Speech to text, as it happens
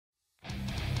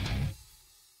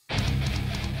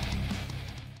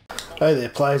Hey there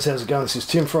players, how's it going? This is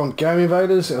Tim from Game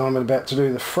Invaders and I'm about to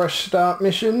do the fresh start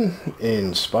mission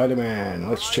in Spider-Man.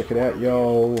 Let's check it out,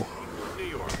 yo.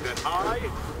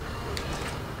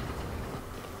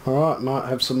 Alright, might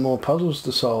have some more puzzles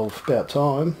to solve. About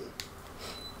time.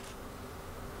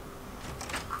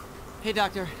 Hey,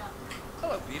 Doctor.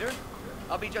 Hello, Peter.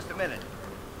 I'll be just a minute.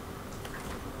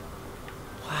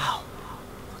 Wow.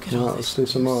 Look at all this. Let's do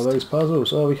some more of these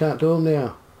puzzles. Oh, we can't do them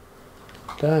now.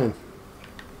 Damn.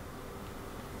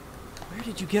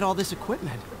 Where did you get all this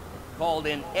equipment? Called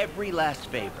in every last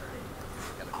favor.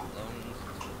 Got a few loans.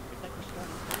 It's like we're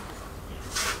starting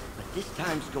over. But this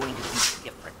time's going to be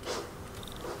different.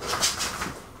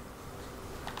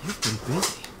 You've been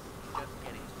busy. Just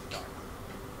getting started.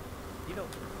 You know,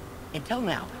 until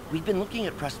now, we've been looking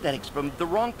at prosthetics from the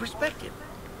wrong perspective.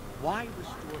 Why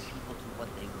restore people to what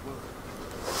they were?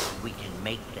 We can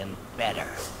make them better.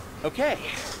 Okay,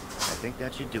 I think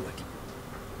that should do it.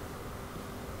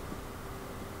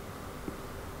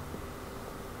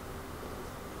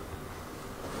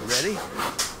 Ready?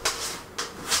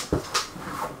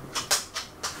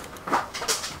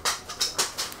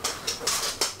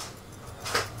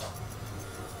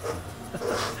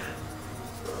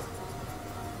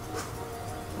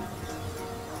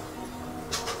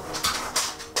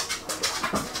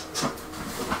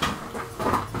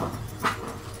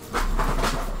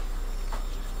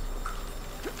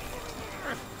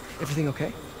 Everything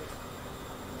okay?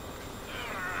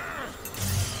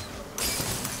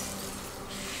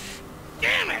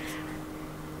 Damn it!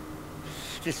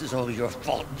 This is all your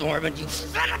fault, Norman, you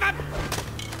son of a...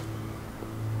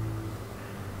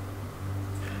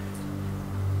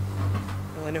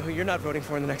 Well, I know who you're not voting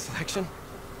for in the next election.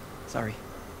 Sorry.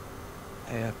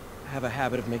 I have a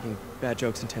habit of making bad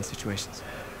jokes in tense situations.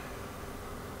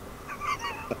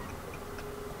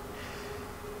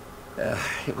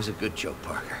 It was a good joke,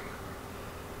 Parker.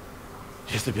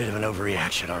 Just a bit of an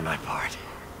overreaction on my part.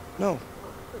 No,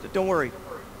 don't worry.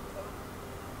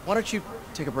 Why don't you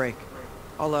take a break?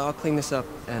 I'll clean this up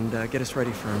and get us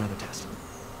ready for another test.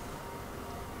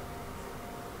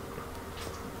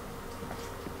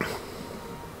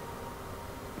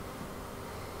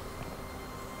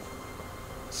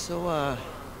 So,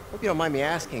 hope you don't mind me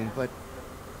asking, but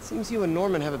it seems you and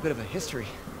Norman have a bit of a history.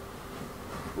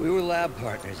 We were lab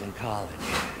partners in college.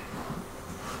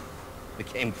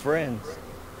 Became friends.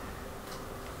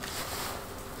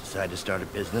 Decided to start a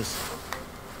business.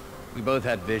 We both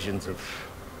had visions of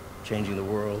changing the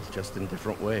world, just in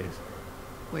different ways.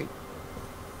 Wait,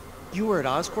 you were at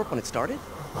Oscorp when it started?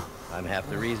 I'm half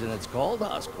the reason it's called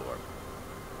Oscorp.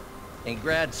 In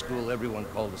grad school, everyone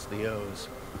called us the O's.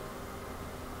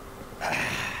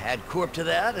 Add Corp to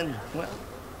that, and, well,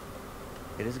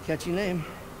 it is a catchy name.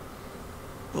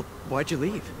 Well, why'd you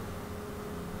leave?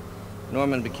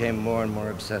 Norman became more and more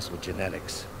obsessed with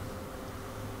genetics.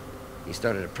 He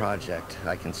started a project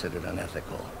I considered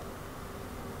unethical.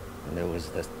 And there was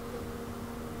this...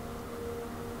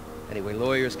 Anyway,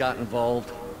 lawyers got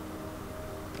involved.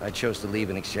 I chose to leave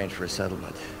in exchange for a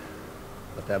settlement.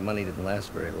 But that money didn't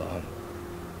last very long.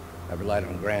 I've relied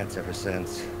on grants ever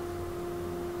since.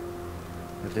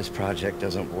 If this project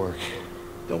doesn't work...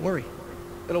 Don't worry.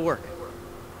 It'll work.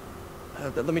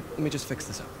 Let me just fix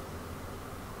this up.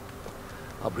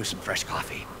 I'll brew some fresh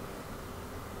coffee.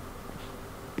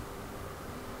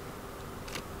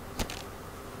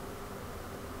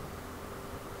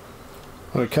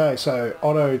 Okay, so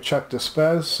Otto chucked a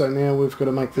spaz, so now we've got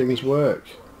to make things work.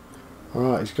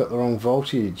 Alright, he's got the wrong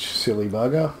voltage, silly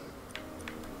bugger.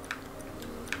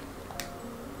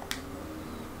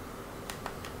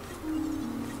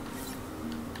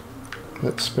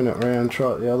 Let's spin it around,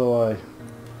 try it the other way.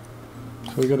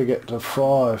 So we've got to get to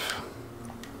 5.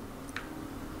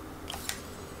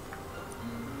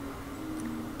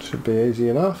 Should be easy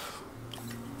enough.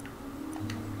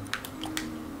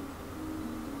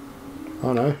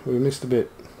 Oh no, we missed a bit.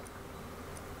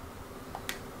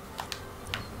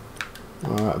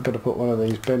 Alright, I better put one of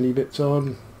these bendy bits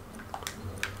on.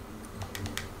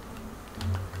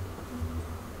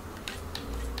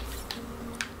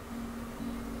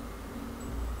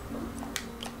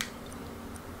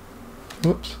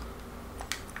 Whoops.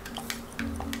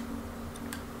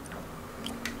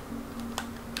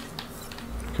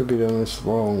 Could be doing this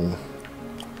wrong.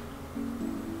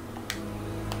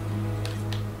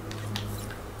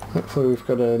 Hopefully we've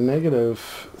got a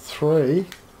 -3.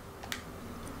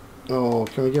 Oh,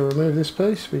 can we remove this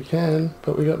piece? We can,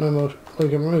 but we got no more. We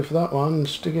can remove that one and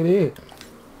stick it here.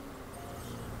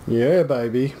 Yeah,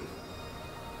 baby.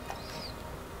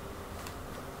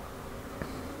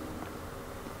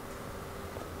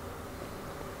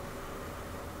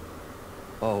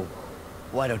 Oh,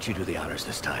 Why don't you do the honors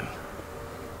this time?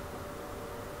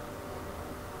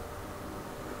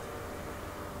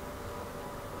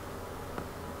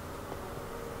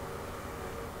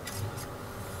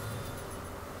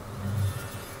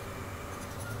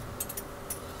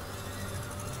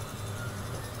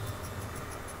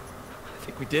 I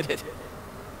think we did it.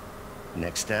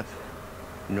 Next step,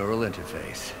 neural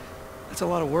interface. That's a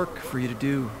lot of work for you to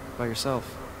do by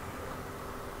yourself.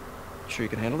 Sure you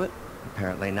can handle it?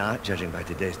 Apparently not, judging by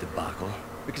today's debacle.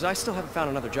 Because I still haven't found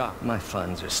another job. My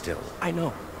funds are still... I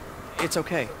know. It's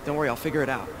okay. Don't worry, I'll figure it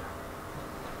out.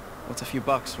 What's a few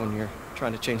bucks when you're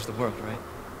trying to change the world, right?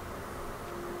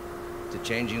 to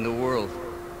changing the world.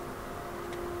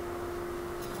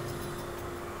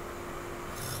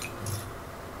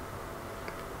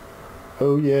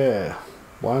 Oh yeah,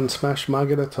 one smash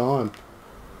mug at a time.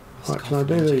 Right, can I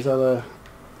do these other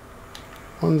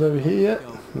ones over here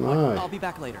yet? No. I'll be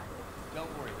back later. Don't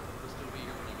worry, we'll still be here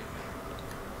when you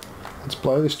get back. Let's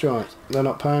blow this joint. They're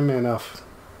not paying me enough.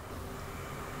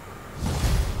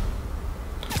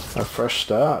 A fresh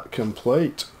start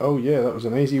complete. Oh yeah, that was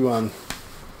an easy one.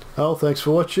 Well, thanks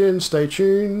for watching. Stay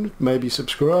tuned. Maybe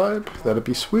subscribe. That'd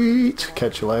be sweet.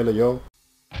 Catch you later, y'all.